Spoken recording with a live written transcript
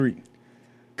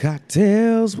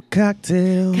Cocktails with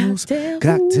cocktails.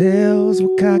 Cocktails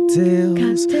with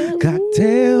cocktails.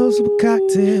 Cocktails with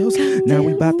cocktails. Now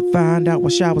we about to find out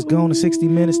what Shy was going in 60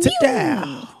 minutes to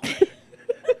down.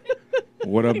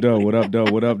 What up, though? What up, though?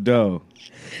 What up, though?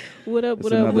 What up,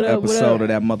 what it's up, what another up, what episode up? of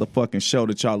that motherfucking show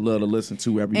that y'all love to listen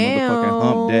to every motherfucking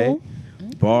hump day.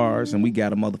 Bars, and we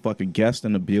got a motherfucking guest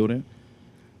in the building.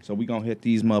 So we gonna hit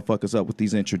these motherfuckers up with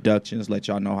these introductions, let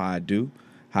y'all know how I do,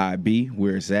 how I be,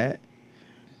 where it's at.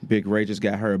 Big Ray just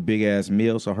got her a big-ass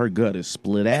meal, so her gut is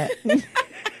split at.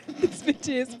 This bitch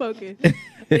is smoking.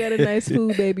 We got a nice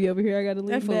food baby over here. I got to leave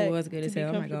That food back was good as to be hell.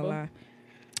 I'm not gonna comfortable. lie.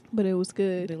 But it was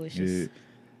good. Delicious.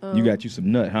 Yeah. You got you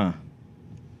some nut, huh?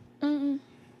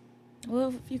 Well,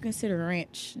 if you consider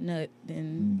ranch nut,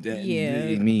 then yeah.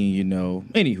 I mean, you know.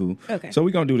 Anywho. Okay. So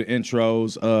we gonna do the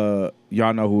intros.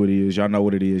 Y'all know who it is. Y'all know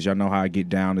what it is. Y'all know how I get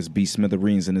down. It's B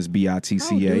Smithereens and it's BITCH. How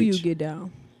do you get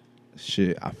down?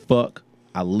 Shit, I fuck,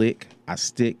 I lick, I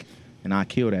stick, and I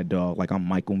kill that dog like I'm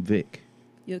Michael Vick.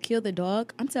 You'll kill the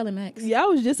dog? I'm telling Max. Yeah, I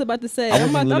was just about to say. I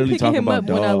was I'm literally picking talking him up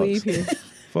about when I dogs. leave here.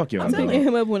 Fuck y'all I'm dog. picking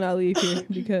him up when I leave here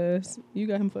because you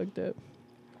got him fucked up.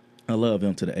 I love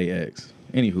him to the AX.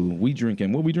 Anywho, we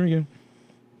drinking. What we drinking?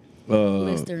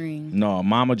 Listerine. No,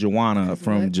 Mama Joanna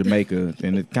from What? Jamaica,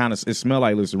 and it smell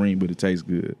like Listerine, but it tastes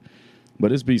good.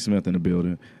 But it's B Smith in the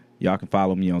building. Y'all can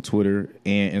follow me on Twitter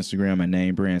and Instagram at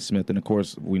Name Brand Smith, and of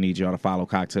course, we need y'all to follow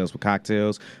Cocktails with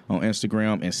Cocktails on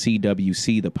Instagram and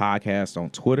CWC the podcast on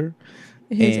Twitter.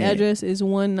 His And- address is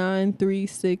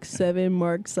 19367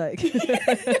 Mark Syke.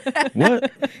 What?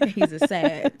 He's a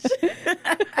sag.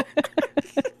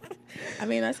 I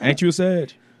mean, that's Ain't you a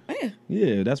Sag? Yeah.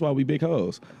 Yeah, that's why we big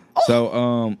hoes.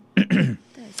 So, That's not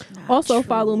Also true.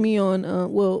 follow me on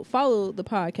follow the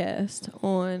podcast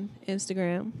on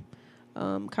Instagram,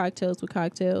 Cocktails with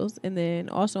Cocktails, and then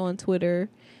also on Twitter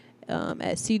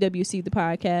at CWC the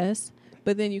podcast.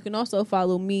 But then you can also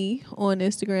follow me on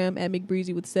Instagram at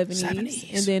McBreezy with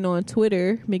 70s, and then on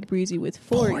Twitter McBreezy with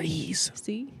 40s.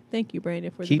 See, thank you, Brandon,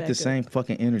 for keep the the backup. same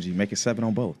fucking energy. Make it 7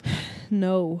 on both.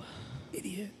 No,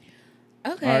 Okay.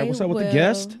 All right, what's up with the well,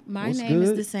 guest? My What's name is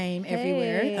good? the same Hey.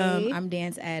 everywhere. I'm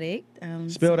Dance Addict.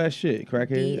 Spell that shit,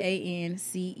 crackhead.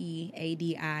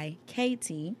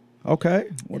 DANCEADIKT. Okay,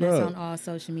 And what that's up? on all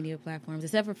social media platforms,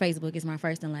 except for Facebook. It's my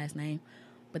first and last name,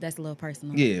 but that's a little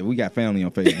personal. Yeah, we got family on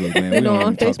Facebook, man. We No, don't on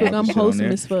even talk Facebook, about I'm this shit on wholesome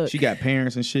there. as fuck. She got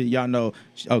parents and shit. Y'all know.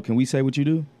 Oh, can we say what you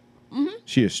do? Mm-hmm.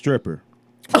 She a stripper.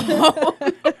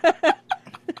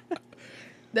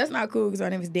 That's not cool because our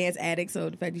name is Dance Addict. So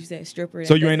the fact that you said stripper,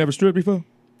 So you ain't never stripped before?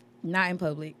 not in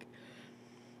public.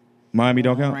 Miami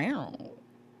don't count. Around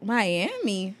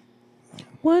Miami,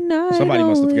 one night. Somebody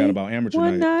must have only. forgot about amateur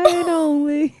one night. night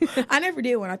only. I never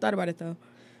did one. I thought about it though.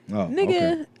 Oh,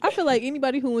 Nigga, okay. I feel like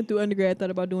anybody who went through undergrad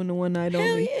thought about doing the one night Hell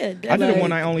only. yeah! I did That's it like-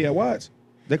 one night only at Watts.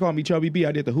 They called me Chubby B.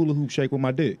 I did the hula hoop shake with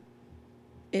my dick.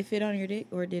 It fit on your dick,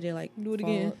 or did it like Do it fall?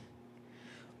 again.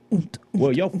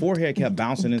 Well, your forehead kept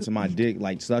bouncing into my dick,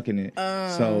 like sucking it.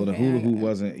 So the okay, hula I hoop got it.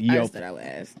 wasn't. I Yo, just thought I would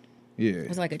ask. yeah.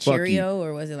 Was it like a Fuck you. Cheerio,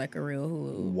 or was it like a real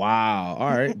hula hoop? Wow. All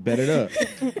right. Bet it up.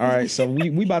 All right. So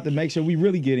we about to make sure we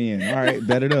really get in. All right.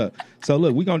 Bet it up. So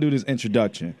look, we're going to do this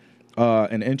introduction.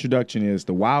 And the introduction is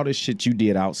the wildest shit you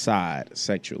did outside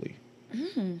sexually.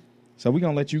 So we're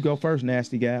going to let you go first,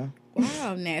 nasty gal.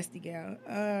 Wow, nasty gal.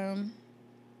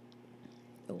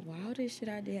 The wildest shit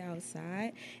I did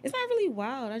outside. It's not really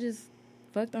wild. I just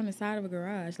fucked on the side of a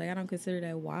garage. Like I don't consider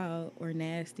that wild or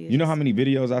nasty. It's You know how just- many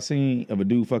videos I seen of a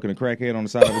dude fucking a crackhead on the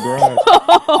side of a garage?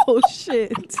 Oh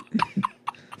shit!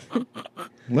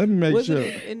 Let me make Was sure.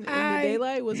 it in the I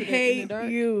daylight? Was it in the hate dark?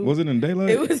 you. Was it in daylight?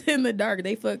 It was in the dark.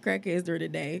 They fuck crackheads during the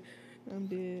day. I'm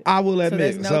dead. I will there's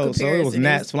admit. no So it was comparison.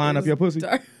 gnats flying It up was your pussy?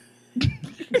 dark.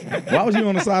 Why was you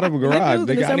on the side of a garage? was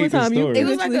in the I need this summertime, you- story. It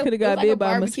was Eventually like coulda it got was like bit a by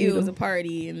a barbecue. It was a mosquito.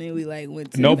 party, and then we like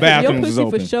went to No bathroom. Your Bathrooms pussy is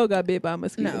for open. sure got bit by a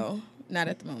mosquito. No, not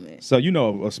at the moment. So you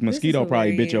know a mosquito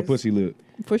probably bit your hilarious. pussy lip.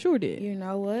 For sure did. You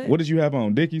know what? What did you have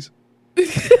on, Dickies?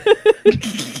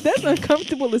 That's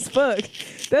uncomfortable as fuck.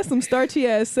 That's some starchy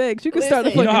ass sex. You can start a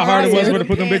Listen, You know fucking how hard it was fire. for to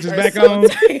put them Pants bitches are back so on?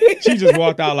 tight. She just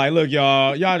walked out like, look,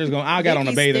 y'all just gonna. I got on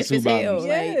a Dickies bathing stiff suit as hell. bottoms.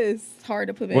 Yes. It's hard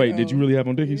to put back Wait, on. did you really have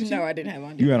on Dickies? No, I didn't have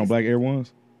on. You had on Dickies. black Air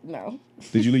Ones? No.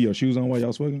 Did you leave your shoes on while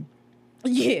y'all swigging?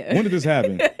 Yeah. When did this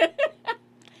happen?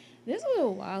 This was a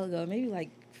while ago, maybe like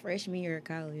freshman year of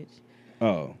college.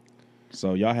 Oh,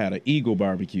 so y'all had an Eagle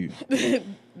barbecue.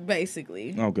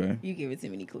 Basically. Okay. You give it too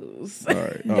many clues. All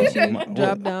right. She my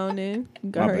dropped down in,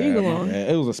 got her bad, eagle my on. bad.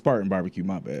 It was a Spartan barbecue.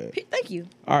 My bad. Thank you.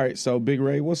 All right. So Big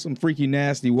Ray, what's some freaky,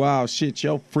 nasty, wild shit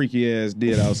your freaky ass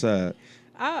did outside?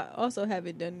 I also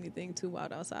haven't done anything too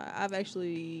wild outside. I've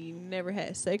actually never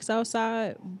had sex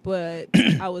outside, but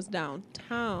I was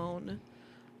downtown,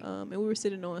 and we were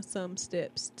sitting on some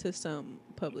steps to some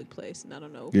public place, and I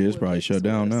don't know. Yeah, it's what probably place shut it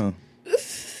down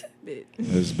was. now. But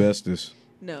Asbestos.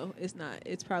 no, it's not.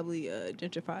 It's probably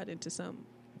gentrified into some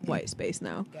white space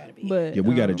now. Gotta be. But Yeah,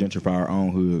 we got to gentrify our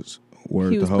own hoods. Word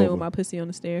he to was playing with Hova. my pussy on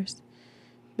the stairs.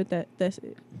 But that's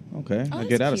it. Okay, Oh, I that's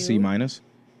get that a cute. C minus.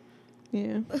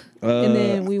 Yeah. And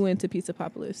then we went to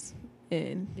Pizzapopolis,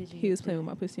 and Did you he get was to- playing with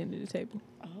my pussy under the table.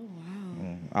 Oh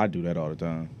wow. I do that all the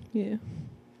time. Yeah.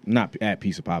 Not at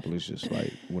Pizzapopolis, just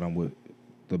like when I'm with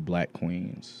the black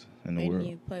queens in the And world.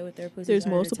 you play with their pussies There's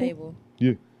under multiple? the table.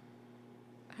 Yeah.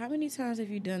 How many times have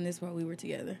you done this while we were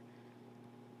together?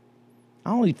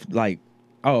 I only like,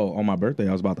 on my birthday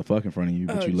I was about to fuck in front of you,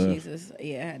 but oh you left. Jesus!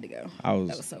 Yeah, I had to go. I That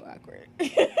was was, so awkward.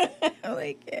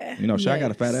 Like, yeah. you know, Shy got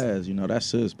a fat Yikes. ass. You know, that's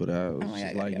sis, but I was Oh my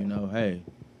just God, like, gotta you go. know, hey,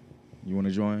 you want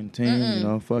to join the team? You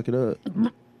know, fuck it up.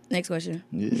 Next question.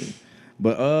 Yeah.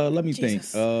 But let me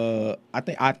Jesus. think.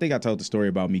 I think I told the story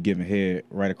about me giving head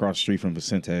right across the street from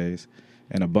Vicente's,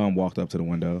 and a bum walked up to the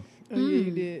window. Oh, yeah,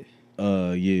 you did.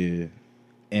 Yeah.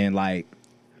 And like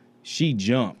she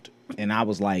jumped and I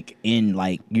was like in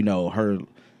like, you know, her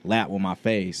lap with my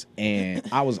face. And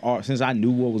I was since I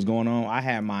knew what was going on, I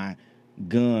had my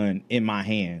gun in my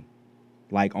hand.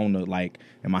 Like on the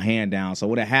and my hand down. So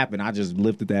what had happened, I just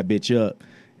lifted that bitch up.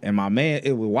 And my man,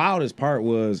 the wildest part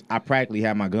was I practically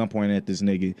had my gun pointed at this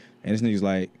nigga, and this nigga's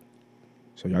like,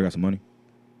 so y'all got some money?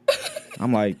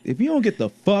 I'm like, if you don't get the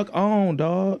fuck on,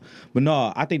 dog. But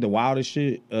no, I think the wildest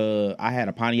shit, I had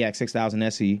a Pontiac 6000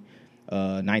 SE,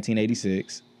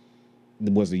 1986.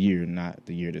 It was the year, not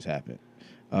the year this happened.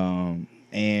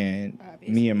 And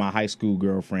Obviously. me and my high school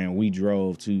girlfriend, we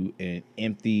drove to an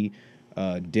empty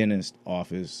dentist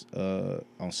office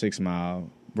on 6 Mile.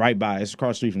 Right by, it's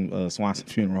across the street from Swanson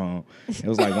Funeral Home. It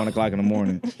was like 1 o'clock in the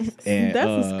morning, and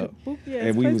That's a spooky ass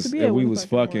and we place was to be and at we 1 was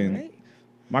o'clock in the fucking. morning, right?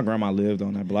 My grandma lived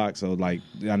on that block, so like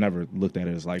I never looked at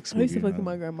it as like I spooky. used to fuck with enough.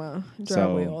 my grandma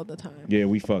driveway So, all the time. Yeah,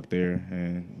 we fucked there,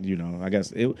 and you know, I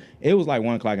guess it was like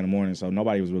 1 o'clock in the morning, so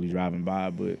nobody was really driving by,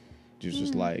 but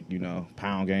just like, you know,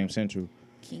 Pound Game Central,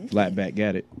 Kinky. flat back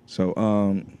at it.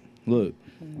 So look,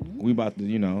 we about to,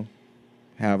 you know,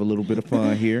 have a little bit of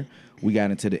fun here. We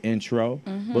got into the intro,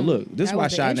 but look, this is That why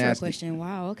was the Shy intro Nasty. question.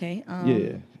 Wow. Okay.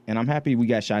 Yeah, and I'm happy we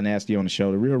got Shy Nasty on the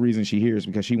show. The real reason she here is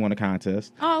because she won a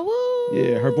contest. Oh, woo.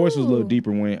 Yeah, her voice was a little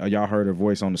deeper when y'all heard her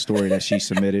voice on the story that she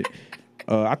submitted.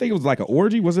 I think it was like an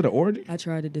orgy. Was it an orgy? I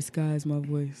tried to disguise my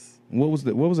voice. What was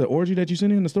the orgy that you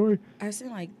sent in the story? I sent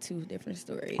like 2 different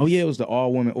stories. Oh yeah, it was the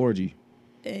all woman orgy.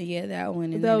 Yeah, that one.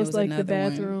 And That then was there like the another one.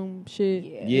 bathroom shit.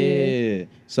 Yeah. Yeah.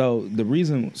 So the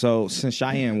reason, since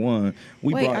Cheyenne won,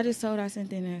 we Wait, brought. I just told I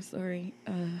sent in that story.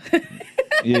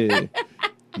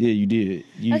 Yeah, you did.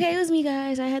 You Okay, it was me,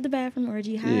 guys. I had the bathroom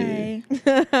orgy. Hi.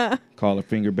 call her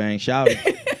finger bang shout.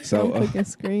 So. I'm fucking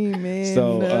screaming.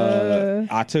 So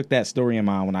I took that story in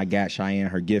mind when I got Cheyenne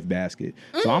her gift basket.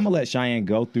 So I'm gonna let Cheyenne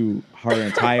go through her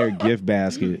entire gift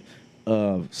basket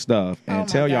of stuff and Oh my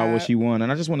tell y'all what God. she won.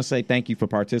 And I just want to say thank you for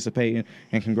participating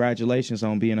and congratulations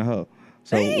on being a hoe.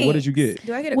 So what did you get?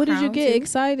 Do I get a what crown did you get? too?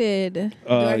 Excited.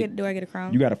 Do I get a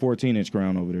crown? You got a 14-inch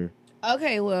crown over there.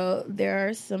 Okay, well, there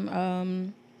are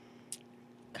some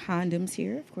condoms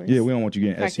here, of course. Yeah, we don't want you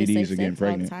getting Practice STDs safe or getting sex all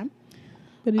the pregnant. time.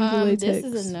 But these are latex. This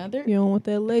is another. You don't want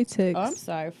that latex. Oh, I'm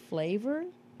sorry, flavor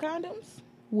condoms.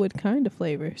 What kind of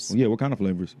flavors? Yeah, what kind of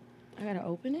flavors? I gotta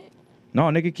open it. No,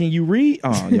 nigga, can you read?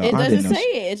 Oh, yeah, It I doesn't didn't know. say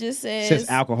it. It just It says says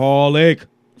alcoholic.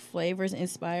 flavors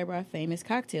inspired by famous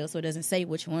cocktails. So it doesn't say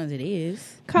which ones it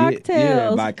is.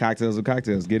 Cocktails. Yeah, by cocktails or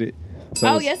cocktails. Get it? So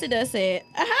Oh it's- yes, it does say it.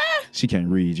 Aha! She can't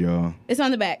read, y'all. It's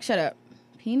on the back. Shut up.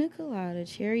 Pina colada,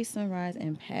 cherry sunrise,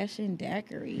 and passion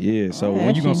daiquiri. Yeah, so Oh.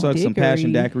 when you gonna suck Passion some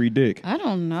passion daiquiri. daiquiri dick? I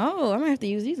don't know. I'm gonna have to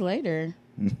use these later.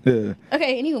 All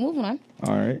Okay, anywho, moving on.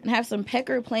 right. And have some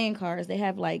pecker playing cards. They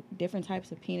have like different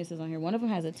types of penises on here. One of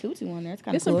them has a tutu on there. It's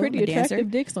kind of There's cool. some pretty I'm a dancer.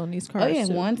 attractive dicks on these Oh cards. yeah,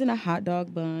 too. one's in a hot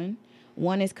dog bun.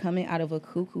 One is coming out of a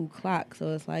cuckoo clock. So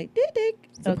it's like dick.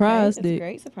 Surprise okay, dick. That's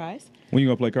great surprise. When you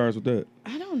gonna play cards with that?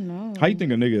 I don't know. How you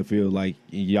think a nigga feel like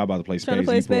y'all about to play Trying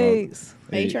spades? to play and you pull out-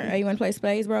 spades. Are you want to play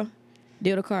spades, bro?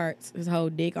 Deal the cards. His whole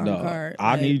dick on the No, card.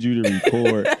 I Like, need you to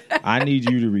record. I need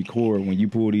you to record when you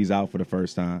pull these out for the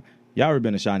first time. Y'all ever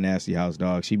been to Shy Nasty house,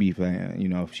 dog? She be playing, you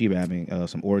know, she be having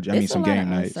some orgy. I mean, It's some a lot game of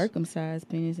nights. uncircumcised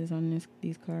penises on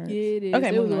these cards. Yeah, it is.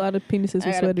 Okay, there was moving a on. lot of penises I with got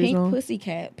a sweaters pink on.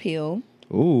 pussycat pill.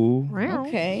 Ooh,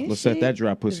 Okay. let's set shit. that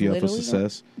dry pussy It's up for literally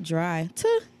success. Dry.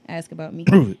 Ask about me.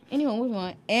 Prove it. Anyway, moving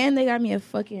on. And they got me a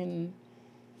fucking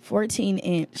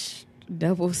 14-inch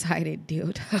double-sided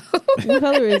dildo. What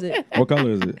color is it? What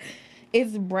color is it?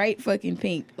 It's bright fucking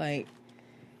pink. Like,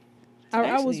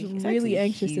 I was actually- it's really actually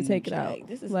anxious to take it huge. out. Like,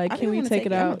 this is- Like, I can really we wanna take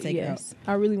it it. I'm out? gonna take it out. Yes.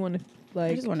 I really want to.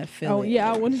 Like, I just want to feel oh it.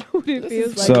 yeah, I want to know what it This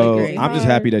feels is like. So great. I'm just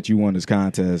happy that you won this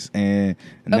contest, and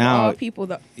Of now all people,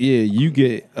 though. yeah, you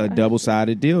get a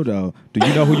double-sided dildo. Do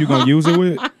you know who you gonna use it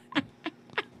with?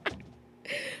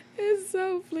 It's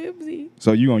so flimsy.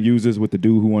 So you gonna use this with the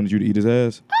dude who wanted you to eat his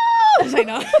ass? I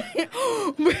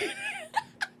know.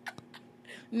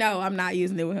 No, I'm not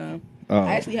using it with him. Oh,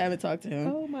 I actually haven't talked to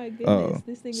him. Oh my goodness, Oh.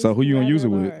 this thing. So is who you gonna use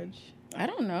rather it with? large. I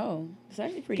don't know. It's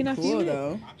actually pretty Can I feel cool it?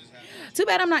 though. Too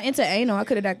bad I'm not into anal. I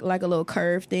could have done like a little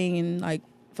curve thing and like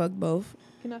fuck both.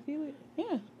 Can I feel it? Yeah.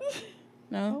 Oh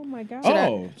No. my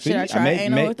god. Should I try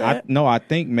anal with that? No, I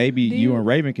think maybe Do you you- and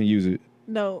Raven can use it.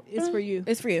 No, it's for you.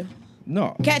 It's for you.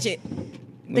 No, Catch it. Let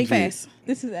me Think see. fast.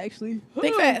 This is actually.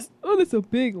 Think fast. Oh, that's a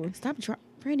big one. Stop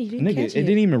Brandy, you didn't Nigga, catch it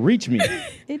didn't even reach me.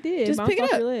 It did. Just Bounced pick it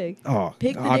off up. your leg. Oh,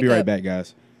 Pick the I'll be dick right up. back,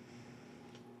 guys.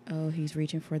 Oh, he's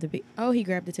reaching for the big. Oh, he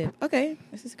grabbed the tip. Okay,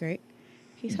 this is great.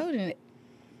 He's holding it.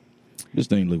 This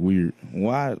thing look weird.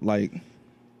 Why? Like,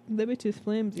 The bitch is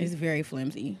flimsy. It's very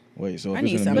flimsy. wait. So if I it's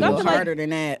need in the something a But I little feel like- harder than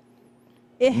that.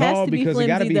 It has no, to be because flimsy it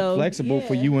gotta be though. flexible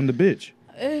for Yeah. you and the bitch.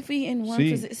 If we in one See.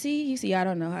 position, see, you see, I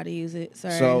don't know how to use it.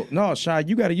 Sorry. So no, Shy,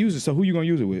 you gotta use it. So who you gonna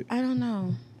use it with? I don't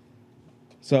know.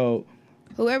 So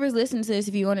Whoever's listening to this,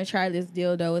 if you want to try this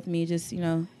dildo with me, just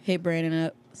hit Brandon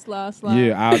up. Slide.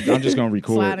 yeah, I'm just gonna Slide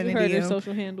record. in You the heard their DM.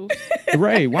 social handles.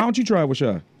 Ray, why don't you try it with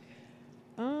Shy?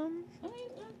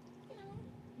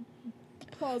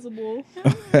 Plausible.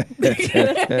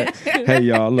 Hey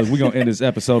y'all, look, we're gonna end this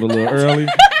episode a little early.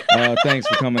 Thanks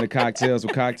for coming to Cocktails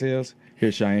with Cocktails.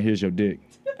 Here, Cheyenne, here's your dick.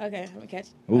 Okay, I'm gonna catch.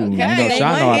 Ooh, you know, Okay,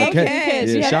 Shy know how to okay. catch.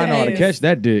 You Yeah, have Shy to know how to have catch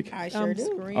that dick. I sure I'm do.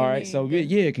 screaming. All right, so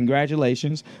yeah,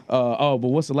 congratulations. But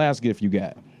what's the last gift you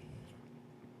got?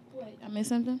 Wait, I missed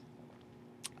something.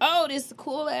 Oh, this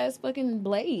cool ass fucking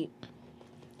blade.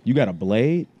 You got a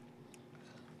blade?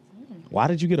 Why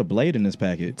did you get a blade in this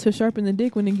packet? To sharpen the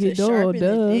dick when it To get dull, sharpen the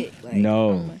duh. dick, like, No.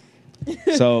 oh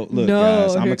my- So look, No,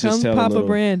 guys, I'm here gonna just comes tell Papa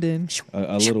Brandon.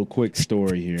 a little quick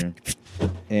story here.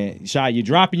 And Shy, you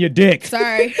dropping your dick.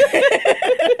 Sorry.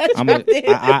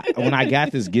 When I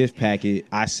got this gift packet,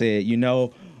 I said,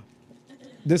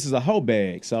 this is a hoe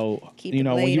bag. So Keep when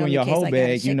the blade you on in your case hoe I gotta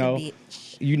bag, check a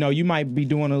bitch. you might be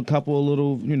doing a couple of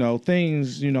little,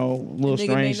 things, little nigga may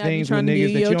strange not be things with trying to niggas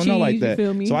give that you you your don't know like cheese, you that.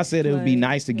 feel me? So I said it would be Like,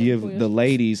 nice to yeah, give cool. the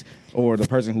ladies or the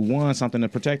person who won something to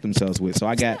protect themselves with. So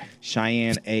I got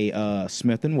Cheyenne a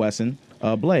Smith & Wesson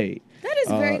blade. That is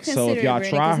very So considerate. if y'all Brandon,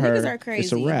 try 'cause niggas her, are crazy.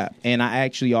 it's a wrap. And I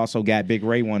actually also got Big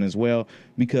Ray one as well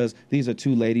because these are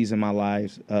two ladies in my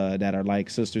life that are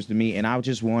like sisters to me, and I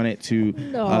just wanted to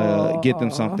get them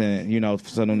something,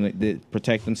 for them to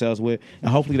protect themselves with,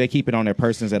 and hopefully they keep it on their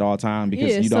persons at all time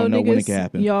because you don't know when it can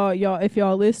happen. Y'all, if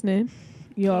y'all listening,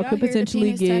 y'all Y'all could hear the potentially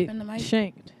penis get tapping the mic?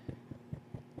 shanked.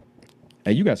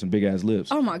 Hey, you got some big ass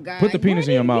lips. Oh my god! Put the penis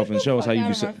in your Brandon, mouth get and the show us fuck how you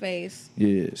out do of my face.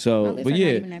 Yeah. My So, lips but are not yeah,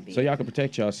 even that big. so y'all can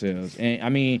protect yourselves, and I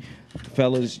mean,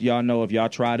 fellas, y'all know if y'all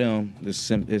try them,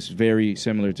 it's very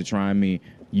similar to trying me.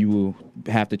 You will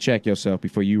have to check yourself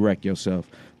before you wreck yourself,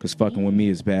 because fucking with me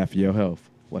is bad for your health.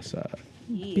 What's up?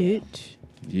 Yeah. Bitch.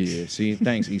 Yeah. See,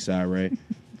 thanks, Eastside Ray.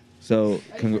 So,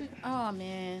 Oh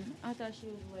man, I thought she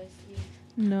was Wesley.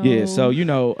 No. yeah.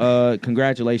 So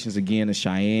congratulations again to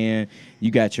Cheyenne.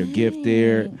 You got your gift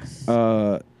there. Thanks.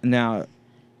 Now,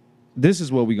 this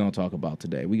is what we're gonna talk about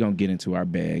today. We're gonna get into our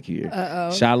bag here.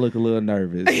 Uh-oh. Shy look a little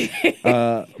nervous.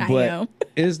 I But am.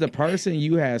 is the person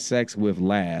you had sex with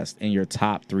last in your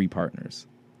top 3 partners?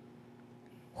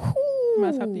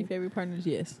 My top 3 favorite partners,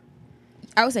 yes.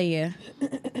 I would say yeah.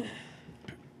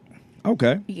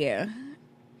 Okay. Yeah.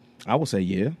 I would say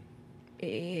yeah.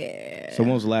 Yeah. So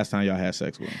when was the last time y'all had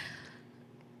sex with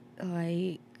him?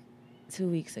 Like 2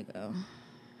 weeks ago.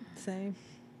 Same.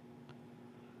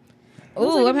 What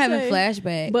was I Ooh, I'm gonna having say?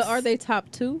 flashbacks. But are they top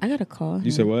 2? I gotta call.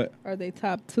 You said what? Are they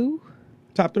top 2?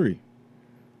 Top 3.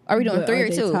 Are we doing But 3 are or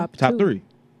they 2? Top Top 2? 3.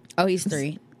 Oh, he's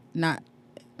 3. Not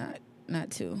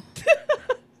 2.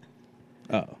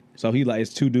 Oh. So he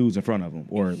it's 2 dudes in front of him,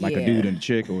 or like a Yeah. dude and a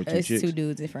chick, or 2 It's chicks. 2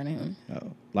 dudes in front of him.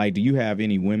 Oh. Like, do you have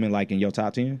any women like in your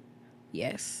top 10?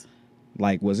 Yes.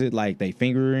 Like, was it like they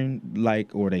fingering,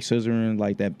 like, or they scissoring,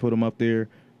 like that put them up there,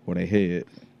 or they head?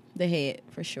 The head,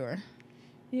 for sure.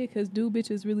 Yeah, because dude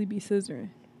bitches really be scissoring.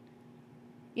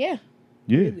 Yeah.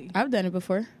 Yeah. Really. I've done it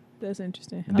before. That's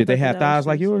interesting. I Did they thought have that was thighs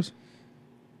like just- yours?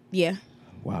 Yeah.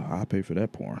 Wow, I pay for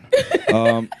that porn.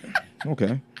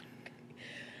 Okay.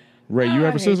 Ray, you Oh, I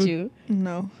ever hate scissored? you. Oh,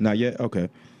 No. Not yet. Okay.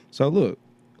 So look,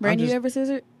 Brandon, I'm you just- ever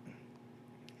scissored?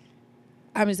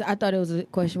 I thought it was a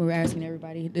question we were asking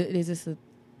everybody. Is this a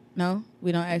no?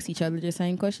 We don't ask each other the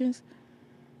same questions.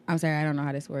 I'm sorry, I don't know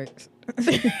how this works.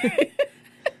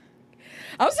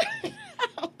 I'm sorry.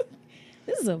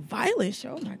 This is a violent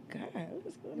show. Oh my God,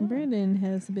 what's going on? Brandon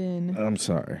has been. I'm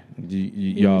sorry.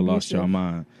 Y'all lost your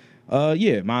mind.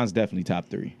 Yeah, mine's definitely top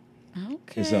 3.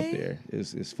 Okay, It's up there.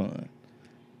 It's fun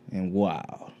and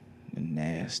wild and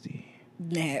nasty.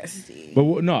 But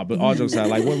but all jokes aside,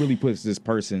 like, what really puts this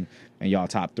person in y'all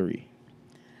top 3?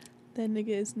 That nigga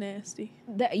is nasty.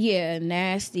 Yeah,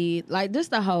 nasty. Like,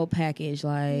 just the whole package.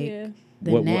 Like, Yeah.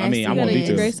 the What- nasty, I mean, I want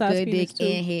details. Great size good penis, dick too.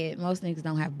 and head. Most niggas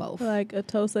don't have both. Like a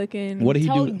toe sucking. What did he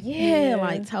do? Yeah,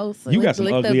 like toe. You got some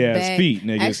lick the ugly ass back. feet,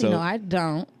 nigga. Actually, so no, I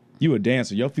don't. you a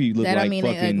dancer. Your feet look That like I mean,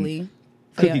 they fucking ugly.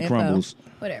 For your cookie info. crumbles.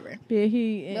 Whatever. Yeah,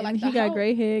 he But, like, he the got whole-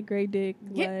 great head, great dick.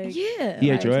 Yeah, Like, yeah. He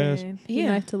ate your ass? He Yeah.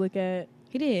 nice to look at.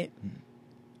 He did.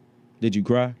 Did you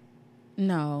cry?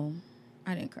 No,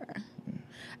 I didn't cry.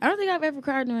 I don't think I've ever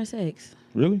cried during sex.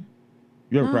 Really?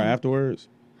 You ever No. cry afterwards?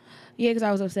 Yeah, because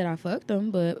I was upset I fucked him.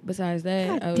 But besides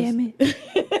that, I was, it.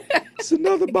 It's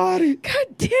another body. God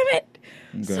damn it,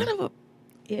 Okay. son of a.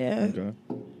 Yeah. Okay.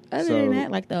 Other So- than that,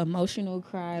 like the emotional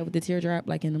cry with the teardrop,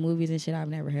 like in the movies and shit, I've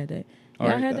never had that. All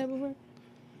Y'all right, had that- that before?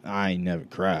 I ain't never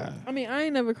cried. I mean, I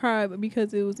ain't never cried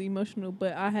because it was emotional,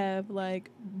 but I have like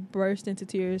burst into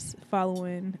tears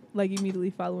immediately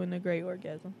following a great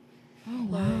orgasm. Oh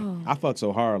wow! I fucked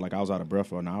so hard, like I was out of breath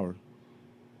for an hour.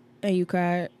 And you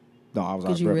cried No, I was out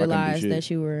because of you breath. I realized couldn't do that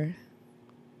shit. you were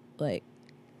like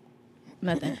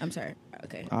nothing. I'm sorry.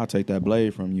 Okay. I'll take that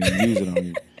blade from you and use it on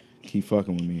you. Keep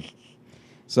fucking with me.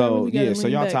 So really gotta yeah, so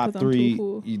lean y'all back top 'cause I'm too 3,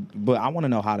 full. but I want to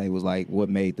know how they was like. What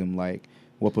made them like?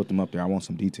 What put them up there? I want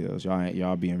some details.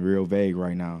 Y'all being real vague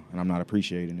right now, and I'm not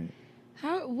appreciating it.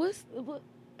 How? What?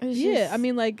 It's Yeah, just- I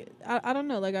mean, like I don't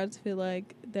know, like I just feel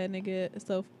like that nigga.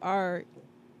 So our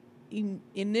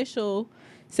initial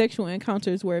sexual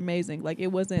encounters were amazing. Like it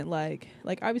wasn't like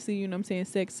obviously, you know what I'm saying,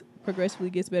 sex progressively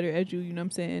gets better as you know what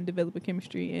I'm saying, develop a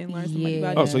chemistry and learn somebody Yeah.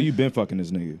 body. Oh, so you been fucking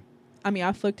this nigga? I mean,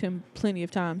 I fucked him plenty of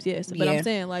times, yes. But Yeah. I'm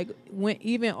saying, like, when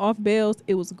even off bails,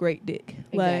 it was great dick.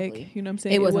 Exactly. Like, you know what I'm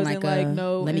saying? It wasn't like a,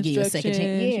 no let me give you a second chance.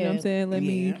 instructions, you know what I'm saying? Let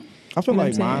me. I feel You know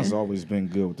like what I'm mine's saying? always been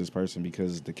good with this person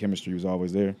because the chemistry was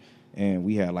always there, and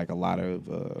we had like a lot of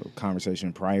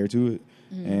conversation prior to it.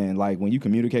 And like when you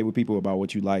communicate with people about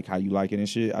what you like, how you like it, and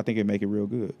shit, I think it make it real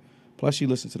good. Plus, she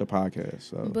listened to the podcast,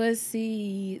 so But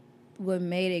see, what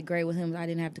made it great with him is I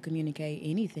didn't have to communicate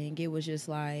anything. It was just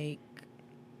like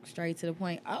straight to the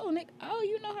point. Oh, Nick. Oh,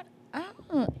 you know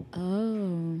how.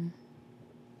 Oh.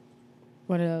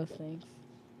 One of those things.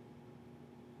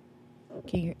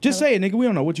 Can you just say it, nigga. We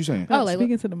don't know what you saying. Oh, like-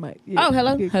 speaking to the mic. Oh,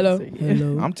 hello. Yeah, Hello. yeah.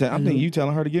 Hello. I'm thinking you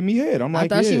telling her to give me head. I'm I like,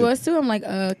 thought she yeah. was too. I'm like,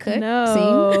 cut.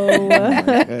 No.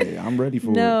 Hey, I'm ready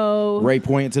for it. No. Ray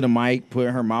pointing to the mic,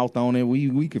 putting her mouth on it.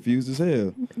 We confused as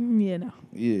hell. Yeah, no.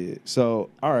 Yeah. So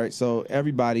all right. So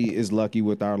everybody is lucky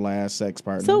with our last sex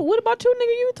partner. So what about you, nigga?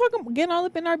 You talking, getting all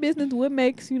up in our business. What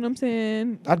makes, you know what I'm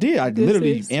saying? I did. I Good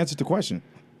literally sis. answered the question.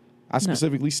 I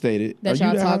specifically stated That are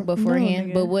y'all you down? talked beforehand.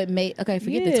 No, nigga. But what made. Okay,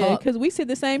 forget the Yeah, talk. because we said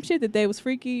the same shit, that they was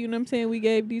freaky. You know what I'm saying? We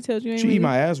gave details. You ain't She really. eat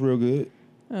my ass real good.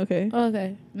 Okay.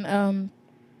 Okay.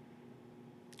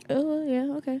 Oh,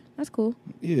 yeah. Okay. That's cool.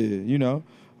 Yeah, you know.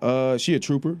 She a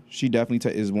trooper. She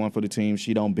definitely is one for the team.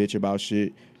 She don't bitch about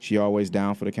shit. She always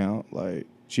down for the count. Like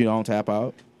she don't tap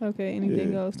out. Okay. Anything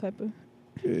Yeah. goes type of.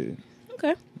 Yeah.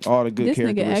 Okay. All the good This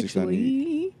nigga characteristics I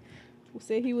need. actually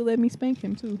said he would let me spank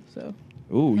him too. So,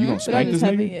 Ooh, you gonna but I spank just this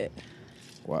haven't nigga? yet.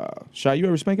 Wow. Shy, you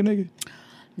ever spank a nigga?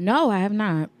 No, I have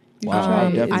not. You Wow, should try I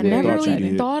it. definitely I It's never very thought you really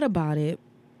did. thought about it.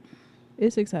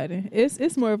 It's exciting.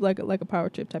 It's more of like a power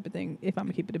trip type of thing. If I'm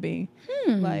gonna keep it a bean,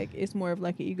 like it's more of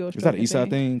like an ego. Is that an East Side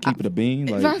thing? Keep it a bean?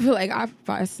 If I Like feel like if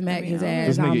I smack I mean, his I don't know. ass,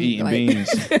 this nigga I'm eating like,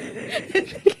 beans.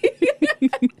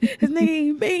 This nigga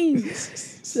eating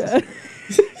beans.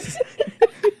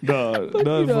 Dog,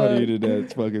 nothing funnier than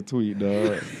that fucking tweet,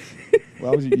 dog. Why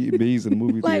was you eating beans in the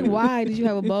movie Like, theater? why did you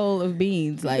have a bowl of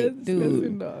beans? Like, That's disgusting,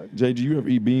 dude. dog. Jay, do you ever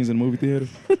eat beans in the movie theater?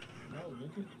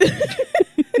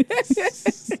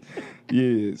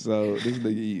 Yeah, so this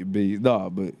nigga eating beans. No,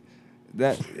 but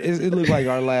it looked like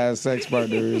our last sex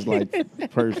partner is like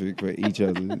perfect for each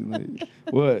other. Like,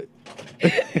 what?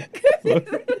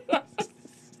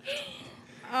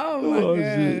 Oh my Oh, god.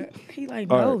 shit. He like,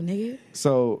 All no, right. nigga.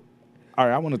 So, all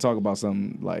right, I want to talk about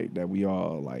something like that we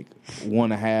all like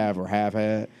want to have or have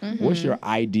had. What's your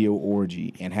ideal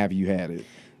orgy, and have you had it?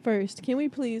 First, can we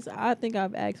please? I think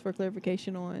I've asked for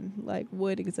clarification on like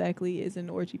what exactly is an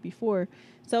orgy before.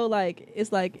 So like,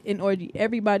 it's like an orgy,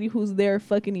 everybody who's there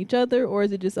fucking each other, or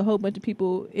is it just a whole bunch of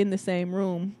people in the same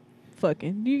room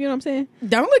fucking. Do you get what I'm saying?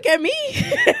 Don't look at me.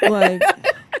 Like,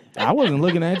 I wasn't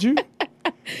looking at you.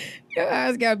 Your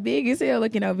eyes got big as hell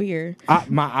looking over here.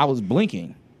 I was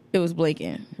blinking. It was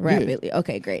blinking rapidly.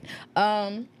 Okay, great.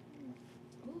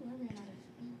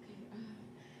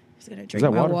 Just gonna drink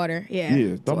that my water? water. Yeah. Yeah,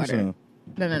 it's throw me water.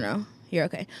 some. No. You're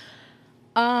okay.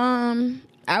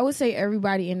 I would say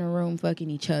everybody in the room fucking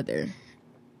each other.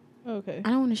 okay. I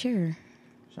don't want to share.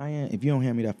 Cheyenne, if you don't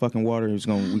hand me that fucking water, we're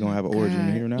gonna have an orgy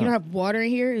in here now. You don't have water in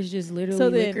here. It's just literally So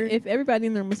then, liquor. if everybody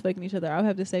in the room was fucking each other, I would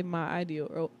have to say my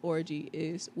ideal orgy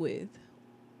is with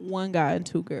one guy and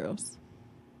two girls,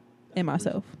 and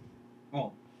myself.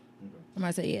 Oh. I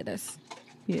might say, yeah, that's.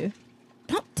 Yeah,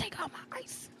 Don't take all my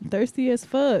ice. thirsty as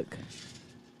fuck.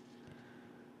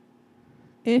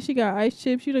 And she got ice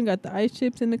chips. You done got the ice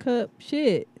chips in the cup.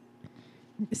 Shit.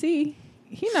 See,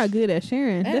 he not good at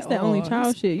sharing. At That's that only all.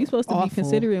 child shit. You supposed to Awful. be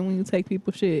considerate when you take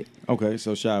people's shit. Okay,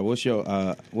 so Shy, what's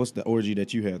the orgy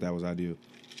that you had that was ideal?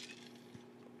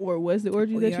 Or was the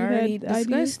orgy We that you already had ideal?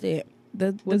 discussed it.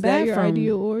 The Was that your bathroom.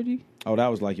 ideal orgy? Oh, that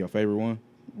was like your favorite one.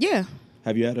 Yeah.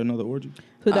 Have you had another orgy?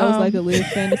 So that was like a live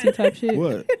fantasy type shit?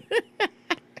 What?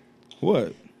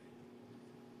 What?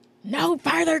 No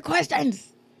further questions.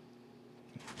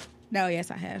 No, yes,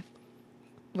 I have.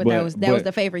 But, But- that was but-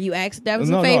 the favorite you asked. That was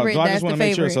No, the favorite. so I That's just the want to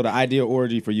make favorite. sure. So the ideal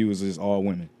orgy for you is just all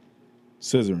women,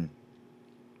 scissoring.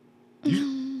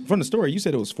 From the story, you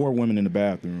said it was 4 women in the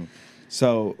bathroom.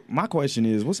 So my question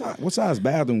is, what size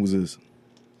bathroom was this?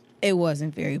 It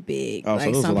wasn't very big. Oh, so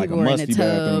like those some are like people a were in the musty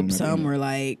bathroom, tub. Some maybe. were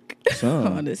like Some.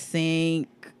 on the sink.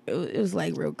 It was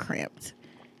like real cramped.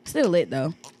 Still lit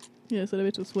though. Yeah, so the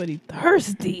bitch was sweaty.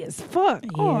 Thirsty as fuck.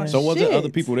 Oh, Yeah. So was shit. there other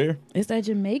people there? It's that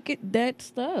Jamaican that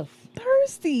stuff.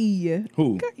 Thirsty.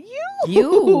 Who? You.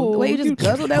 You the way you just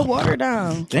guzzle that water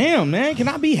down. Damn, man, can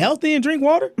I be healthy and drink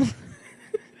water?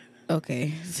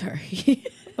 Okay, sorry.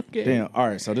 Okay. Damn. All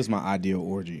right, so this is my ideal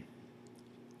orgy.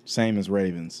 Same as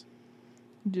Ravens.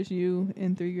 Just you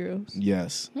and 3 girls.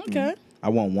 Yes. Okay. I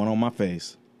want one on my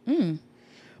face.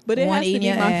 But it One has to eating be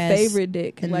your my ass, favorite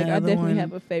dick. Like, I another definitely one.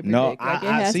 have a favorite No, dick. Like, it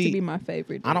I has see, to be my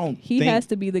favorite dick. I don't He think has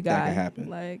to be the that guy. could happen.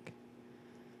 Like,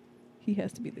 he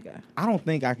has to be the guy. I don't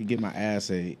think I could get my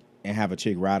ass ate and have a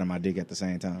chick riding my dick at the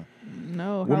same time.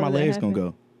 No. Where how my would that legs gonna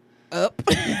happen? go? Up.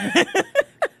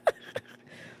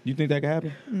 You think that could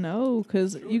happen? No,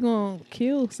 because you're going to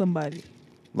kill somebody.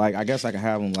 Like, I guess I could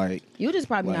have them like. You just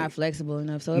probably Like- not flexible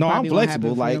enough. So it No, I'm probably won't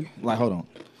flexible. happen for Like, them. hold on.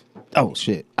 Oh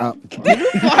shit! Slow I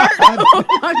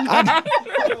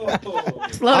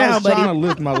down, was trying to buddy.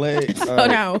 lift my leg. Slow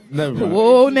down. Never mind.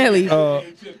 Whoa, Nelly.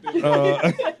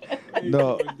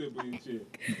 No.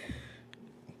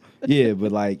 Yeah,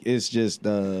 but like it's just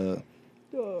you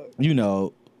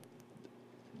know,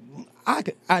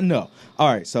 I know.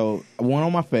 All right, so one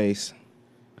on my face.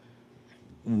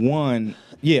 One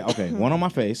on my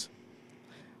face.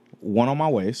 One on my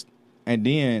waist, and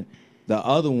then the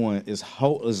other one is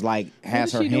like has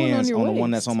is her she doing on hands your on the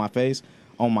one waist? that's on my face,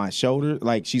 on my shoulder.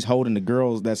 Like she's holding the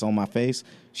girl that's on my face.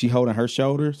 She holding her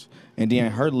shoulders, and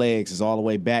then her legs is all the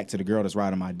way back to the girl that's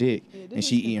riding my dick, and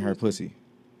she eating her pussy,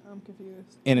 I'm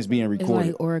confused. and it's being It's recorded.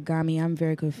 like origami. I'm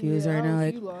very confused right now.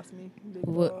 Like, you lost me. Big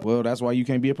What- dog. Well, that's why you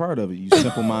can't be a part of it, you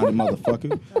simple-minded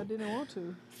motherfucker. I didn't want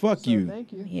to. Fuck So you.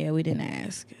 Thank you. yeah, we didn't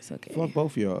ask. It's okay. Fuck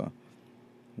both of y'all.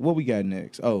 What we got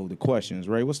next? Oh, the questions,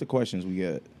 right? What's the questions we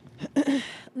got?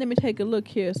 Let me take a look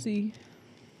here. See.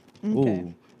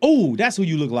 Okay. Ooh. Ooh, that's who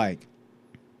you look like.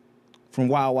 From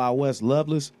Wild Wild West,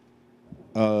 Loveless.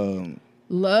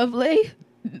 Lovely.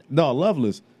 No,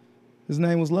 Loveless. His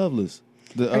name was Loveless.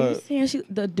 Are you saying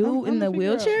the dude in I'ma the figure out.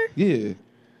 wheelchair? Yeah.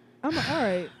 All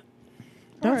right.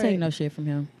 Don't All take right. no shit from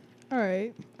him. All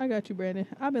right. I got you, Brandon.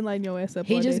 I've been lighting your ass up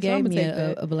He all just day, so gave I'ma me take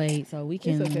a that. blade, so we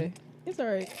can. It's okay. It's all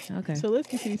right. Okay. So let's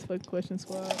get to these fucking questions,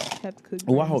 squad. Have to cook.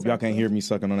 Oh, I Brandon hope y'all can't something. hear me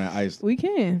sucking on that ice. We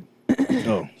can.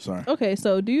 Oh, sorry. Okay,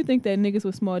 so do you think that niggas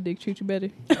with small dick treat you better?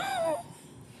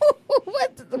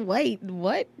 What? Wait,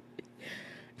 what?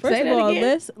 First Say of that all, again?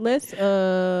 let's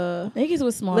Niggas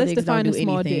with small let's dicks define don't a do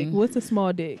small anything. dick. What's a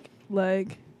small dick?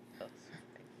 Like,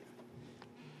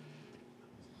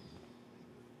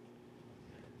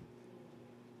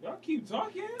 Y'all keep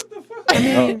talking. What the fuck? I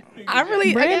mean, I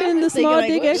really, Brandon, the small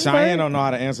dick expert. Cheyenne don't know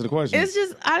how to answer the question. It's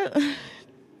just I.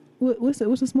 What's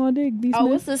a small dick? D. Oh,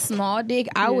 Smith? what's a small dick?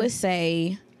 I Yeah. would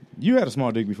say, You had a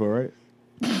small dick before,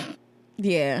 right?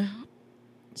 yeah.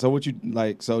 So what you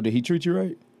like? So did he treat you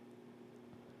right?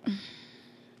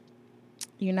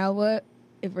 You know what?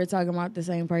 If we're talking about the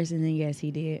same person, then yes,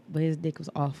 he did. But his dick was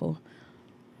awful.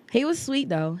 He was sweet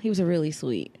though. He was really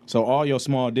sweet. So all your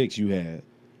small dicks you had,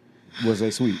 was they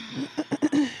sweet?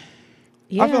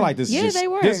 Yeah. I feel like this is Yeah, just, they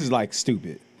were. this is like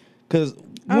stupid. Because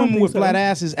I don't women think with so. flat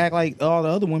asses act like all the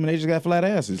other women. They just got flat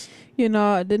asses. You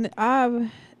know,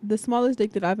 the smallest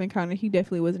dick that I've encountered, he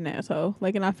definitely was an asshole.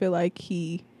 Like, and I feel like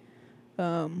he,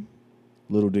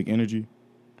 Little dick energy.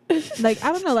 like,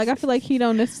 I don't know. Like, I feel like he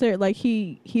don't necessarily, like,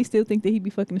 he still think that he be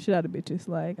fucking the shit out of bitches.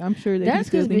 Like, I'm sure that he That's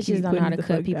still because think he bitches don't know putting how to the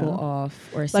cut fuck people down. off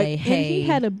or Like, say, and hey. he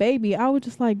had a baby. I was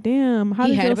just like, damn. How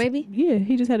He did had a your- baby? Yeah,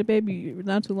 he just had a baby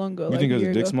not too long ago. You like think a because year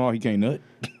his dick ago. small, he can't nut?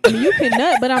 I mean, you can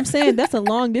nut, but I'm saying that's a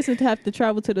long distance to have to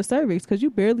travel to the cervix because you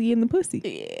barely in the pussy.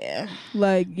 Yeah.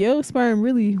 Like, your sperm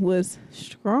really was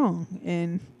strong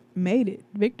and made it.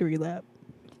 Victory lap.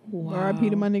 Wow. R.I.P.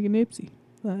 to my nigga Nipsey.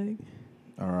 Like,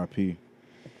 R.I.P.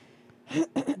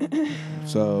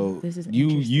 So This is you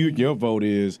interesting. your vote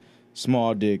is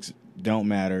small dicks don't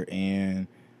matter and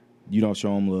you don't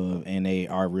show them love and they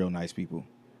are real nice people.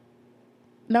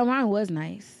 No, mine was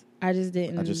nice. I just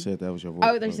didn't. I just said that was your vote.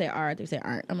 Oh, they say are. They say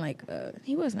aren't. I'm like,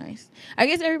 he was nice. I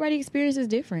guess everybody's experience is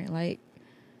different. Like,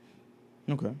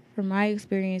 Okay. from my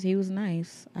experience, he was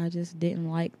nice. I just didn't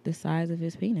like the size of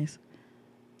his penis.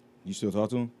 You still talk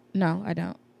to him? No, I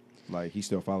don't. Like he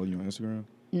still follow you on Instagram?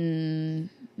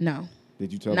 No.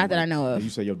 Did you tell Not him, that like, I know of. Did you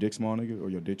say your dick small nigga or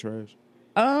your dick trash?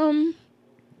 No,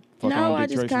 Fuck on I Dick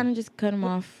just Tracy? kind of just cut him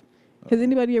off. has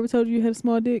anybody ever told you you had a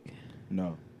small dick?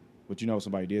 No. But you know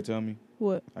somebody did tell me?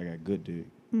 What? I got good dick.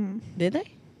 Did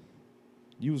they?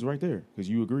 You was right there because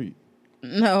you agreed.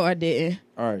 No, I didn't.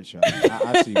 All right, Sean.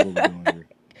 I see what we're doing here.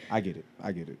 I get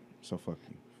it. So fuck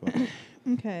you. Fuck you.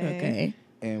 Okay. Okay.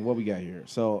 And what we got here?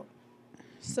 So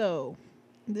So,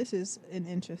 this is an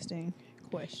interesting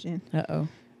question. Uh-oh.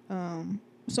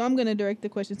 So I'm gonna direct the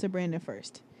question to Brandon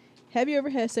first. Have you ever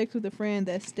had sex with a friend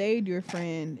that stayed your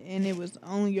friend and it was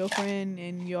only your friend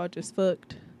and y'all just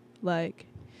fucked? Like,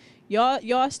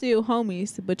 y'all still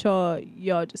homies, but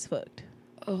y'all just fucked.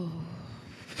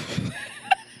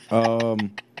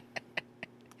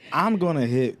 I'm gonna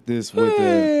hit this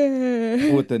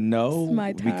with the no It's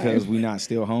my time. because we not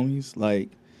still homies. Like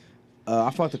I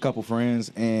fucked a couple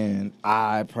friends and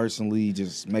I personally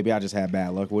maybe I just had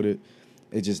bad luck with it.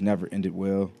 It just never ended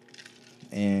well.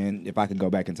 And if I could go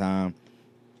back in time,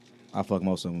 I fuck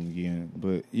most of them again.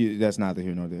 But that's neither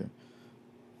here nor there.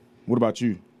 What about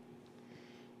you,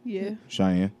 Yeah.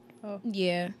 Cheyenne?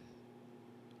 Yeah.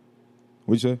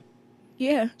 What'd you say?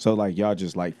 Yeah. So like y'all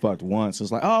just like fucked once.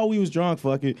 It's like, oh, we was drunk,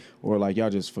 fuck it. Or like y'all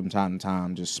just from time to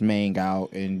time just smang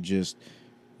out and just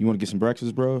you want to get some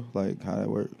breakfast, bro? Like how that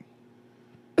work?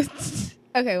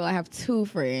 Okay, well, I have two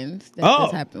friends that Oh.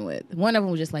 this happened with. One of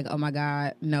them was just like, oh my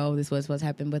God, no, this was what's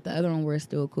happened. But the other one, we're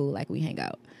still cool. Like, we hang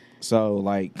out. So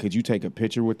like, could you take a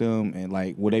picture with them and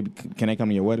like, can they come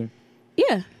to your wedding?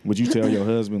 Yeah. Would you tell your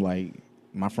husband like,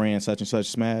 my friend such and such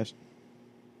smashed?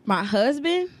 My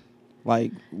husband?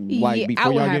 Like Yeah, before I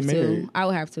would y'all have get married? to. I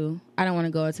would have to. I don't want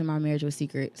to go into my marriage with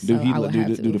secrets. Do So he I would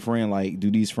have to. do the friend like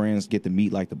do these friends get to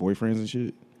meet like the boyfriends and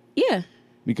shit? Yeah.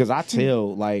 Because I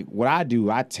tell, like, what I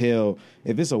do, I tell,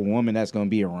 if it's a woman that's going to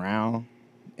be around,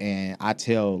 and I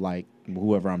tell, like,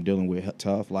 whoever I'm dealing with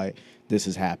tough, like, this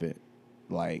has happened.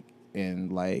 Like,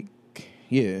 and, like,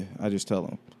 yeah, I just tell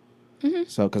them. Mm-hmm.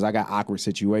 So, because I got awkward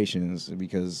situations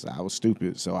because I was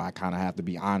stupid. So, I kind of have to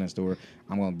be honest or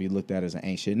I'm going to be looked at as an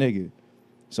ain't shit nigga.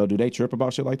 So, do they trip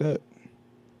about shit like that?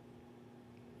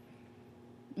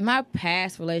 My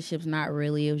past relationships, not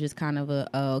really. It was just kind of a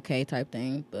okay type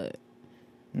thing. But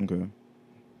Okay.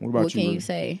 What about what you? can you Rick?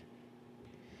 say?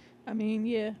 I mean,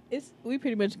 yeah, we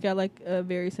pretty much got like a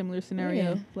very similar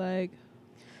scenario. Yeah. Like,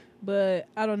 but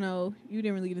I don't know. You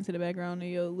didn't really get into the background of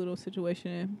your little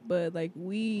situation, but like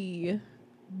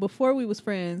before we was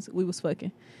friends, we was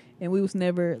fucking, and we was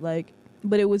never like,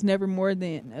 but it was never more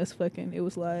than us fucking. It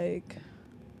was like,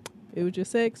 it was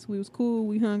just sex. We was cool.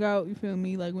 We hung out. You feel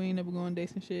me? Like we ain't never going on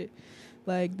dates and shit.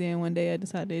 Like then one day I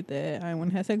decided that I didn't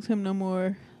want to have sex with him no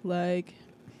more. Like.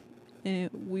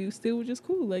 And we still were just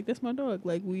cool. Like, that's my dog.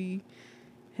 Like, we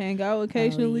hang out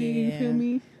occasionally. yeah. You feel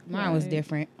me? Mine was Like,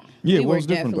 different. Yeah, we what were was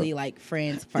different definitely about like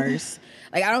friends first.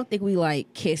 Like, I don't think we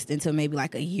like kissed until maybe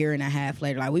like a year and a half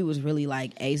later. Like, we was really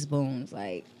like ace boons.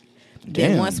 Like,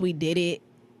 then Damn. once we did it,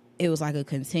 it was like a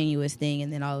continuous thing.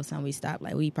 And then all of a sudden we stopped.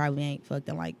 Like, we probably ain't fucked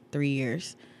in like 3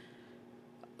 years.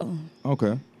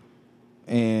 Okay.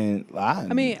 And I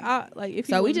mean, I like if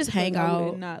he So we wanted just to fuck, hang I would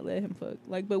out. not let him fuck.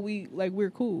 Like, but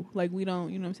we're cool. Like, we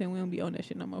don't, you know what I'm saying? We don't be on that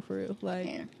shit no more for real. Like,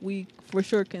 Yeah. we for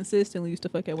sure consistently used to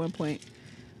fuck at one point.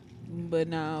 But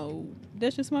now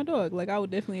that's just my dog. Like, I would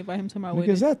definitely invite him to my nigga,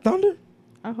 wedding. is that Thunder?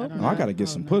 I hope don't No, not. I gotta get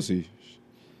Oh, some no. pussy.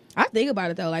 I think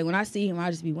about it though. Like, when I see him, I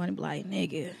just be wanting to be like,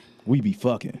 nigga. We be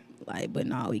fucking. Like, but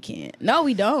no, we can't. No,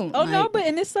 we don't. Oh like, no, but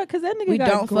and it sucks because that nigga we got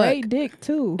don't great fuck. dick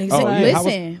too. Exactly. Oh, yeah.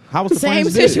 Listen, How was the same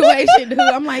friend's dick? situation, dude.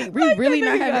 I'm like, we Like, really that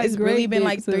not nigga got having. It's great really been dick,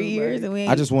 like too, 3 years, like- and we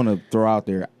ain't, I just want to throw out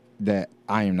there that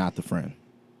I am not the friend.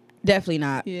 definitely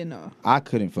not. Yeah, no. I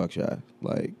couldn't fuck Shy.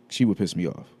 Like, she would piss me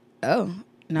off. Oh,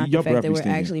 not Your the fact breath that be we're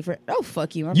stinking. actually friends. Oh,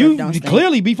 fuck you. My You breath don't stink.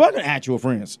 clearly be fucking actual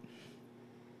friends.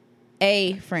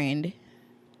 A friend.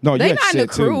 No, They you not in the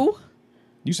said two. crew.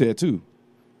 You said two.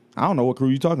 I don't know what crew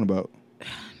you talking about.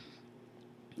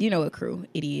 You know what crew,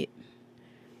 idiot.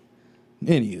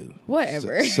 Anywho.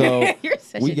 Whatever. So You're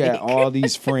such we a got dick. all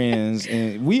these friends,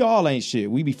 and we all ain't shit.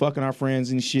 We be fucking our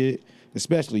friends and shit,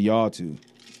 especially y'all two.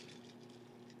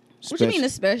 What you mean,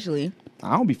 especially?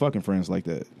 I don't be fucking friends like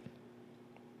that.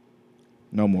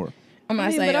 No more. I'm gonna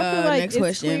I mean, say but I feel like next it's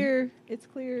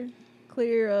question.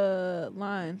 clear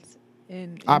lines.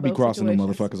 In I be both crossing them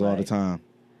situations. motherfuckers all the Like- time.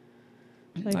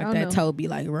 Like, I Like don't that know. toe be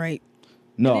like right.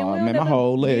 No, And then we man, don't my ever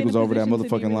whole be leg in was a over that position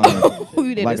to be motherfucking really- line.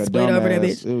 We did Like a a split over that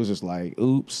dumbass. bitch. It was just like,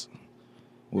 oops.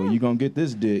 Well, you gonna get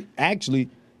this dick. Actually,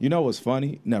 you know what's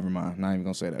funny? Never mind. Not even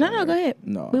gonna say that. No, on no, air. go ahead.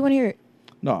 No, We want to hear it.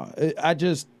 no. I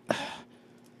just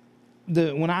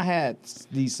when I had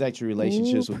these sexual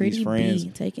relationships Ooh, with these pretty friends.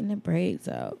 bee, taking the braids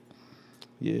out.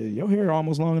 Yeah, your hair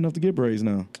almost long enough to get braids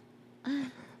now.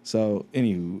 So,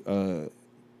 anywho,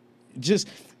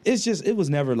 it was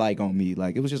never like on me.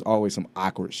 Like, it was just always some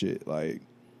awkward shit. Like,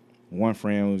 one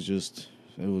friend was just,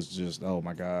 oh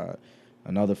my God.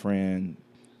 Another friend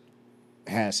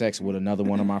had sex with another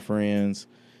one of my friends,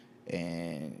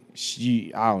 and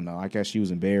I don't know, I guess she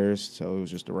was embarrassed, so it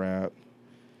was just a wrap.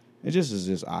 It just is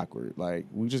just awkward. Like,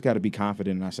 we just got to be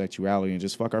confident in our sexuality and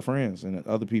just fuck our friends and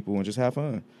other people and just have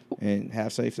fun and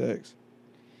have safe sex.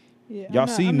 Yeah, Y'all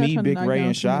see I'm not me, trying to Big knock Ray, down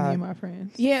and too many Shy? of my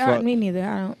friends. Yeah, Fuck. me neither.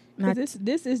 I don't. 'Cause Not,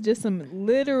 this is just some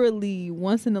literally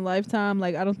once in a lifetime.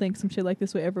 Like, I don't think some shit like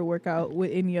this would ever work out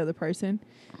with any other person,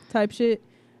 type shit.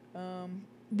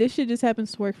 This shit just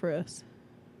happens to work for us.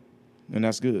 And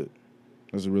that's good.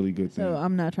 That's a really good thing. So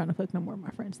I'm not trying to fuck no more of my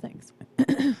friends. Thanks.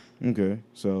 Okay,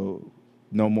 so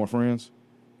no more friends?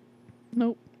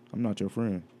 Nope, I'm not your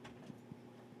friend.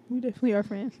 we definitely are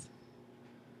friends.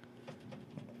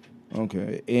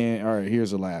 Okay, and all right,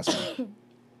 here's the last one.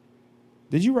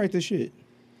 Did you write this shit?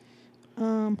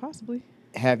 Possibly.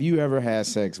 Have you ever had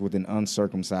sex with an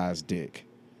uncircumcised dick?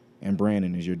 And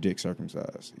Brandon, is your dick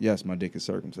circumcised? Yes, my dick is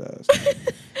circumcised.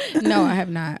 no, I have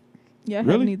not. Yeah, I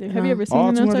Really? haven't either. Have you No. ever seen All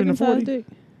an 240? uncircumcised dick?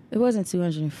 It wasn't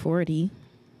 240.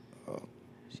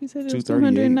 She said it was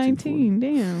 238, 219.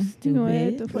 Damn. You gonna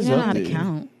add Stupid. the I fuck What's don't know up how to there?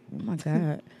 count. Oh my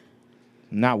god.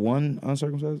 Not one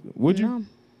uncircumcised? Would you? No.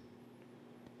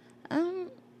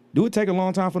 Do it take a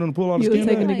long time for them to pull all the You would skin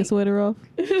take a back? nigga sweater off?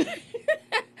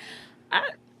 I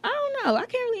don't know. I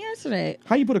can't really answer that.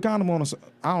 How you put a condom on?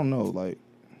 I don't know. Like,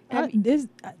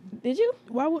 Did you?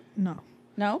 Why would no?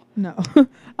 No. No.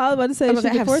 I was about to say, I was shit, about to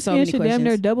the have foreskin so many should damn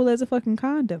near questions. double as a fucking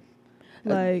condom.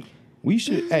 Like, we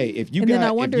should. Hey, if you and then I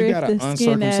got wonder if you if got an the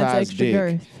skin adds uncircumcised extra dick,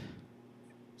 girth.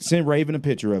 send Raven a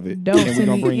picture of it. Don't and we're send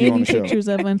gonna bring me you on any the show. pictures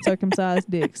of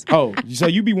uncircumcised dicks. Oh, so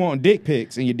you be wanting dick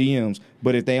pics in your DMs,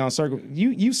 but if they you I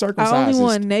circumcised. only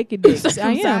want naked dicks. I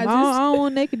am. Circumcised. I don't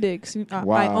want naked dicks. I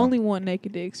Wow. only want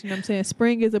naked dicks. You know what I'm saying?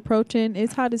 Spring is approaching.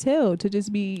 It's hot as hell to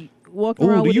just be walking Ooh,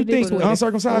 around do with you a dick think sweater.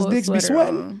 uncircumcised Full dicks be sweater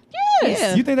sweating? on. Yes.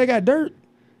 Yeah. You think they got dirt?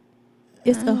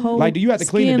 It's a whole Like, do you have to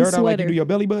clean the skin dirt out like you sweater. do your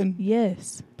belly button?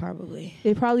 Yes. Probably.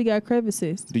 It probably got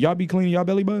crevices. Do y'all be cleaning y'all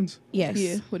belly buttons? Yes.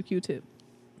 Yeah, with a Q-tip.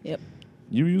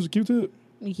 You use a Q-tip?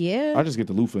 Yeah. I just get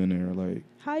the loofah in there, like.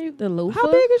 How you? The loofah.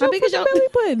 How big is How your big is fucking belly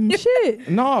button? Shit.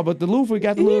 No, but the loofah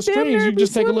got the You little damn strings. near You be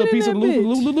just take a little swimming piece in of the that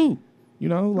loofah, bitch. loo. You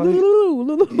know, like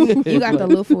Lulu. You got the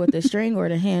loofah with the string or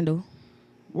the handle?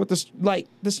 with the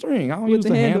the string. I don't With use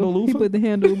the handle He loofah. put the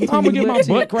handle. I'm between gonna his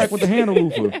get my butt butt cheeks. cracked with the handle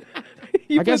loofah.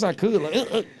 You I guess I could.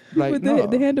 Like put no.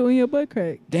 the handle in your butt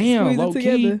crack. Damn, Squeeze low it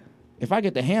key. together. If I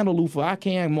get the handle loofah, I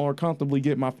can more comfortably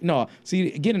get my. No, see,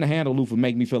 getting the handle loofah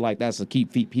make me feel like that's to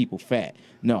keep people fat.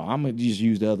 No, I'm gonna just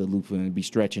use the other loofah and be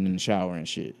stretching in the shower and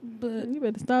shit. But You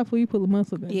better stop before you pull a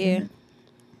muscle back. yeah.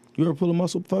 You ever pull a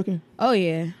muscle fucking? Oh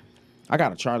yeah. I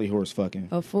got a Charlie horse fucking.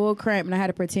 A full cramp, and I had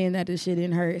to pretend that the shit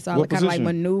didn't hurt. So I What kind of like position?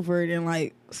 maneuvered and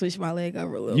like switched my leg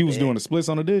over a little. You was bit. doing the splits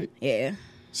on the dick? Yeah.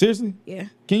 Seriously? Yeah.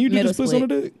 Can you do Middle the splits split. on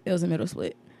the dick? It was a middle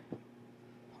split.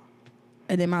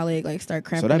 And then my leg like started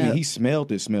cramping So that means up. he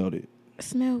smelled it.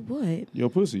 Smell what? Your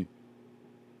pussy.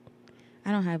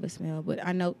 I don't have a smell, but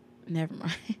I know. Never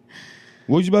mind.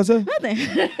 What was you about to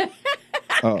say? Nothing.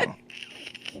 Oh.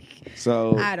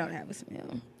 So, I don't have a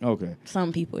smell. okay.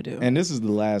 Some people do. And this is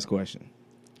the last question.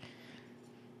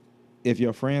 If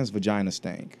your friend's vagina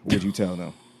stank, would you tell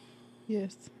them?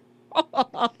 Yes.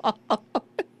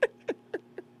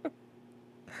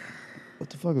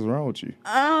 fuck is wrong with you?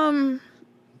 Um,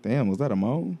 Damn, was that a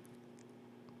moan?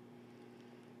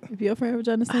 If your friend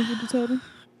vagina stink, would you tell them?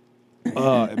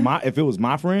 If it was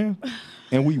my friend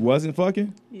and we wasn't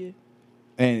fucking, Yeah.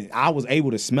 and I was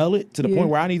able to smell it to the Yeah. point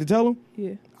where I need to tell him,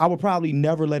 Yeah. I would probably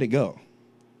never let it go.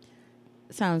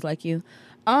 sounds like you.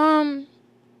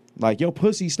 Like, your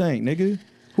pussy stank, nigga.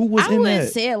 Who was I in wouldn't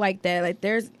that? say it like that. Like,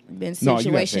 there's been No,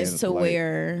 you gotta say situations it to like-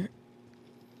 where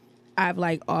I've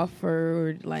like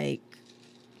offered like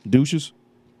Douches?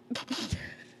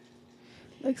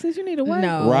 Like, since you need to work.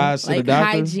 no Rides to the like doctor?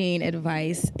 hygiene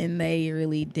advice, and they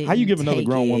really didn't. How you give another take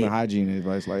grown it. woman hygiene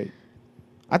advice? Like,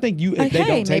 I think if Like, they hey,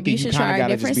 don't take maybe it, you you should kind of try a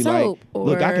gotta just be different like, soap,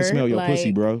 look, I can or, smell your pussy,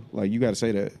 like- bro. Like, you gotta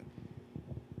say that.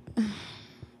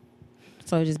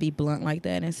 So just be blunt like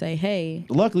that and say, hey,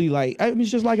 Luckily, like, I mean,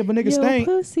 it's just like if a nigga Your stink.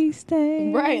 pussy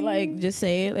stink. right? Like, just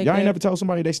say it. Like Y'all ain't that. never told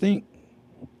somebody they stink?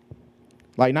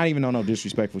 Like, not even on no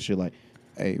disrespectful shit. Like,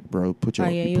 hey, bro, put your Oh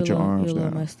yeah, you put your you arms a little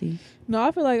down. musty. No,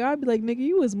 I feel like I'd be like, nigga,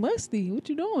 you was musty. What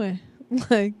you doing?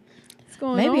 Like, what's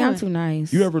going on? Maybe I'm too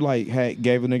nice. You ever like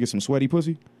gave a nigga some sweaty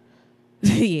pussy?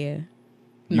 yeah.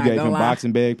 You Not gave gonna him lie.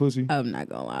 boxing bag pussy? I'm not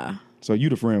gonna lie. So you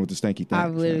the friend with the stinky thing? I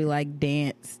literally like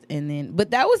danced and then, but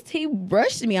that was he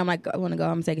rushed me. I'm like, I want to go.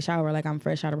 I'm gonna take a shower. Like I'm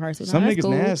fresh out of rehearsal. Some that's niggas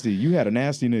cool. nasty. You had a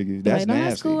nasty nigga. That's Like, no, nasty.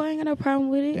 that's cool. I ain't got no problem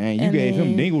with it. Dang, you And gave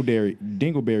him then-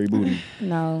 dingleberry booty.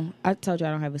 No, I told you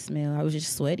I don't have a smell. I was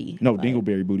just sweaty. No, Like,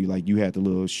 dingleberry booty. Like you had the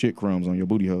little shit crumbs on your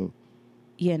booty hole.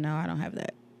 Yeah, no, I don't have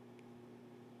that.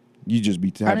 You just be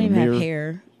I don't having a even mirror. have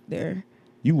hair there.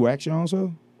 You wax your own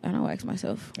self? I don't wax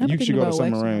myself. I'm You thinking should go to about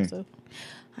Summer waxing Rain. myself.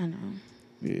 I know.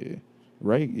 Yeah.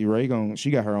 Ray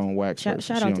she got her own wax. Shout first,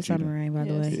 so out she to don't cheat Summer on- Rain, by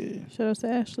the Yes. way. Yeah. Shout out to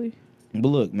Ashley. But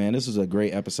look, man, this is a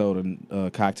great episode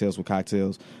of Cocktails with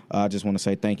Cocktails. I just want to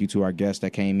say thank you to our guest that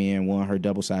came in, won her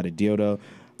double-sided dildo.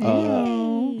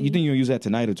 You think you'll use that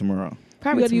tonight or tomorrow?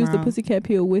 Probably You gotta use the tomorrow. pussycat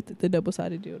peel with the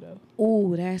double-sided dildo.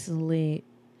 Ooh, that's lit.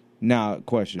 Now, I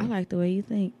question. like the way you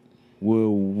think.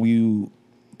 Will you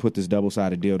put this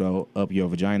double-sided dildo up your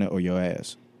vagina or your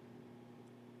ass?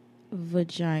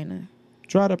 Vagina.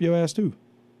 Try it up your ass, too.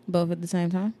 Both at the same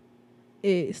time.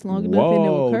 It's long enough and it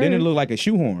will Whoa, curve. then it look like a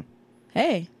shoehorn.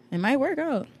 Hey, it might work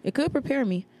out. It could prepare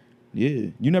me. Yeah.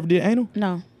 You never did anal?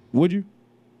 No. Would you?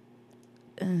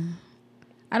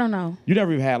 I don't know. You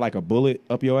never even had like a bullet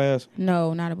up your ass?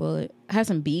 No, not a bullet. I have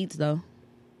some beads though.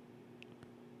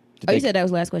 Did Oh, you they- said that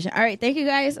was the last question. All right, thank you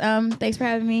guys. Thanks for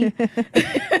having me.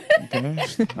 Okay.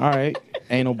 All right.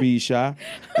 Ain't no bees shy.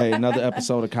 Hey, another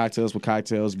episode of Cocktails with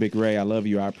Cocktails. Big Ray, I love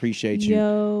you. I appreciate you.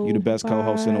 Yo, You the best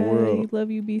co-host in the bye. world.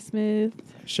 Love you, B. Smith.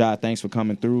 Shy, thanks for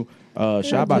coming through. Shy about to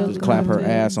Cocktails clap her with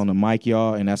ass on the mic,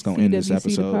 y'all, and that's gonna end this CWC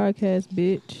episode. the podcast,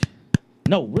 bitch.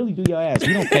 No, really do your ass.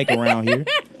 We don't fake around here.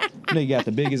 Nigga got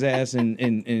the biggest ass in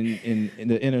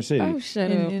the inner city. Oh, shut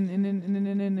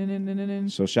up.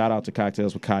 So shout out to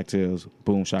Cocktails with Cocktails.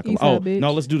 Boom shakalaka. East Oh side, bitch.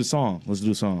 no, let's do the song. Let's do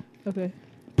the song. Okay.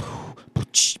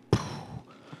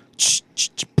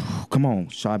 Come on,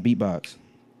 Shy beatbox.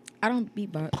 I don't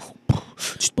beatbox.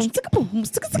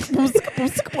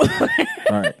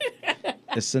 All right.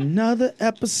 It's another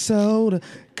episode of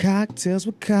Cocktails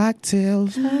with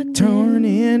Cocktails. Turn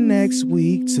in next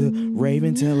week to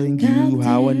Raven telling you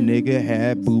how a nigga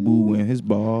had boo boo in his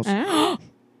balls.